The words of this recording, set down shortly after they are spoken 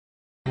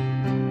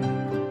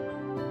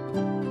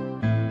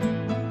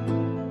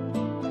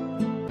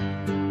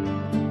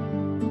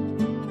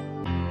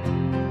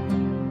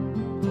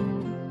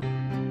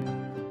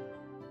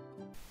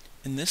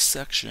this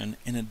section,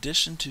 in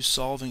addition to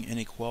solving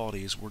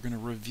inequalities, we're going to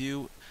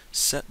review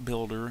set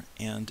builder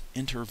and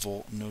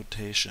interval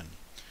notation.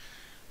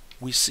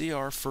 We see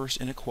our first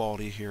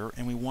inequality here,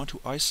 and we want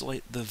to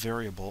isolate the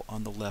variable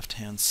on the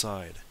left-hand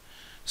side.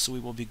 So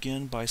we will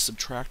begin by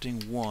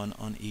subtracting 1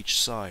 on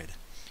each side.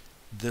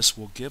 This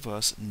will give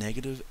us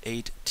negative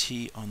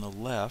 8t on the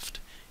left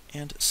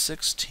and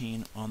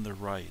 16 on the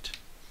right.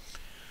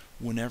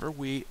 Whenever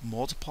we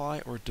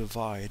multiply or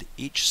divide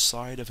each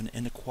side of an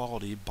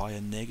inequality by a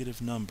negative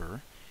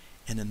number,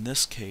 and in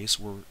this case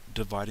we're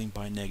dividing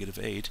by negative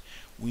 8,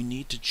 we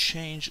need to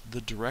change the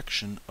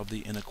direction of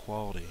the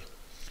inequality.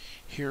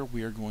 Here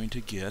we are going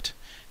to get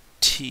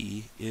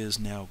t is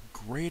now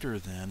greater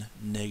than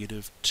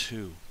negative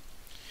 2.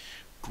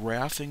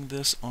 Graphing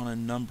this on a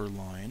number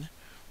line,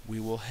 we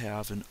will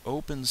have an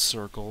open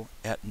circle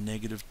at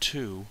negative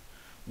 2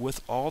 with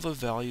all the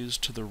values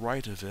to the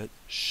right of it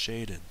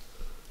shaded.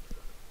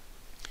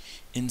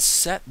 In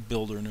set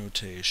builder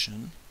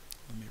notation,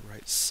 let me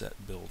write set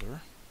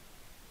builder,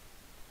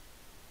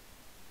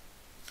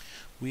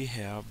 we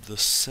have the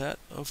set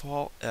of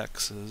all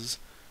x's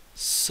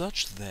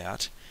such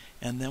that,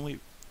 and then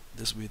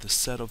this will be the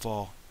set of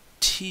all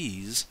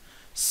t's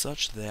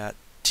such that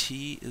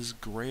t is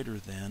greater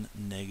than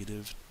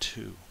negative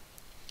 2.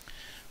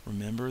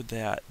 Remember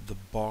that the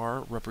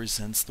bar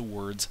represents the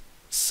words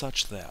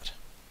such that.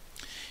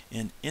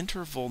 In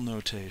interval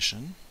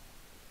notation,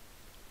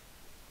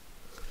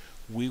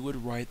 we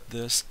would write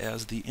this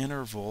as the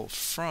interval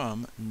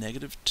from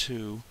negative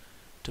 2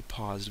 to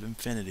positive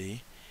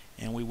infinity,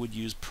 and we would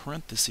use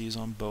parentheses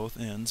on both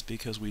ends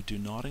because we do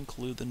not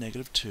include the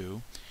negative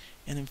 2,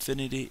 and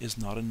infinity is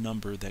not a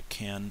number that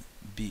can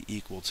be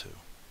equal to.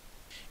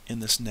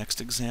 In this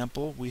next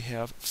example, we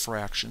have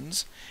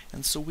fractions,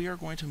 and so we are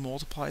going to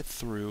multiply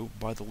through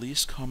by the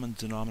least common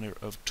denominator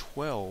of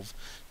 12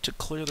 to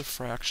clear the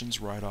fractions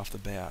right off the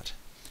bat.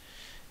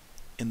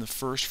 In the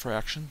first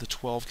fraction, the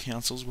 12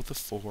 cancels with the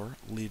 4,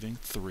 leaving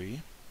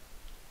 3.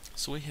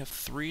 So we have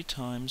 3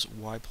 times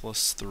y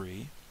plus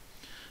 3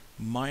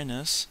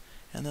 minus,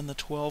 and then the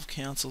 12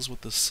 cancels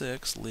with the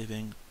 6,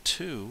 leaving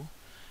 2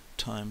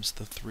 times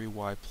the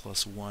 3y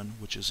plus 1,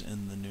 which is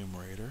in the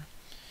numerator,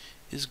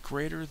 is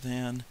greater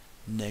than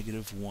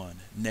negative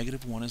 1.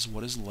 Negative 1 is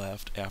what is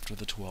left after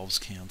the 12s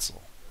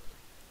cancel.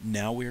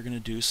 Now we are going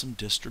to do some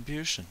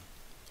distribution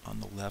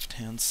on the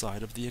left-hand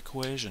side of the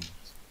equation.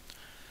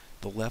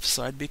 The left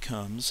side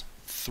becomes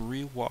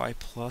 3y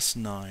plus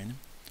 9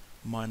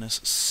 minus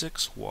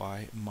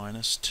 6y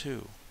minus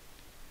 2,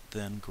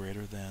 then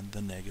greater than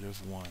the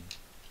negative 1.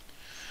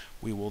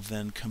 We will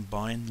then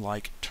combine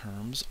like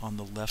terms on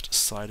the left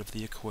side of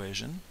the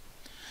equation.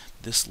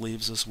 This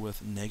leaves us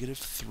with negative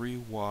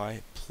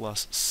 3y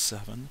plus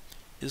 7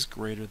 is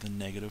greater than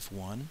negative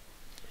 1.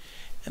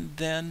 And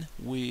then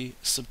we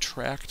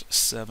subtract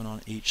 7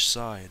 on each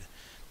side.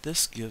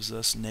 This gives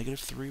us negative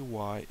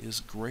 3y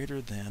is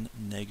greater than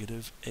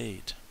negative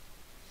 8.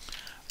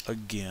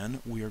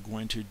 Again, we are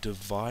going to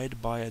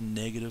divide by a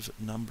negative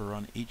number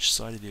on each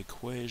side of the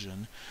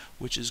equation,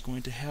 which is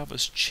going to have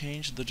us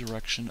change the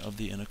direction of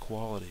the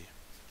inequality.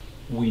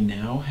 We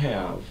now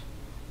have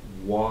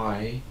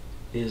y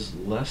is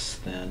less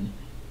than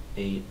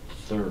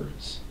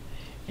 8/3.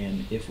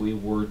 And if we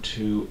were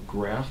to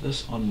graph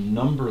this on a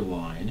number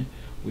line,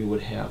 we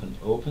would have an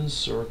open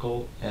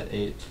circle at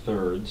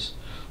 8/3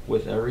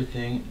 with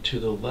everything to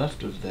the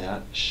left of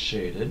that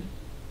shaded.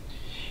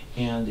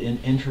 And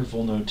in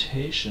interval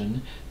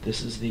notation,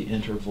 this is the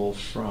interval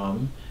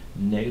from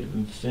negative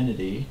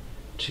infinity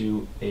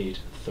to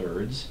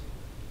 8/3.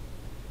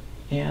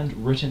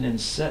 And written in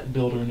set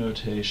builder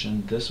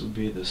notation, this would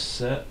be the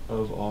set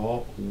of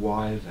all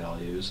y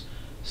values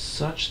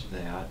such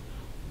that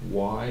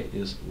y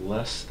is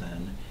less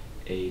than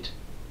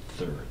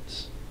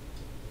 8/3.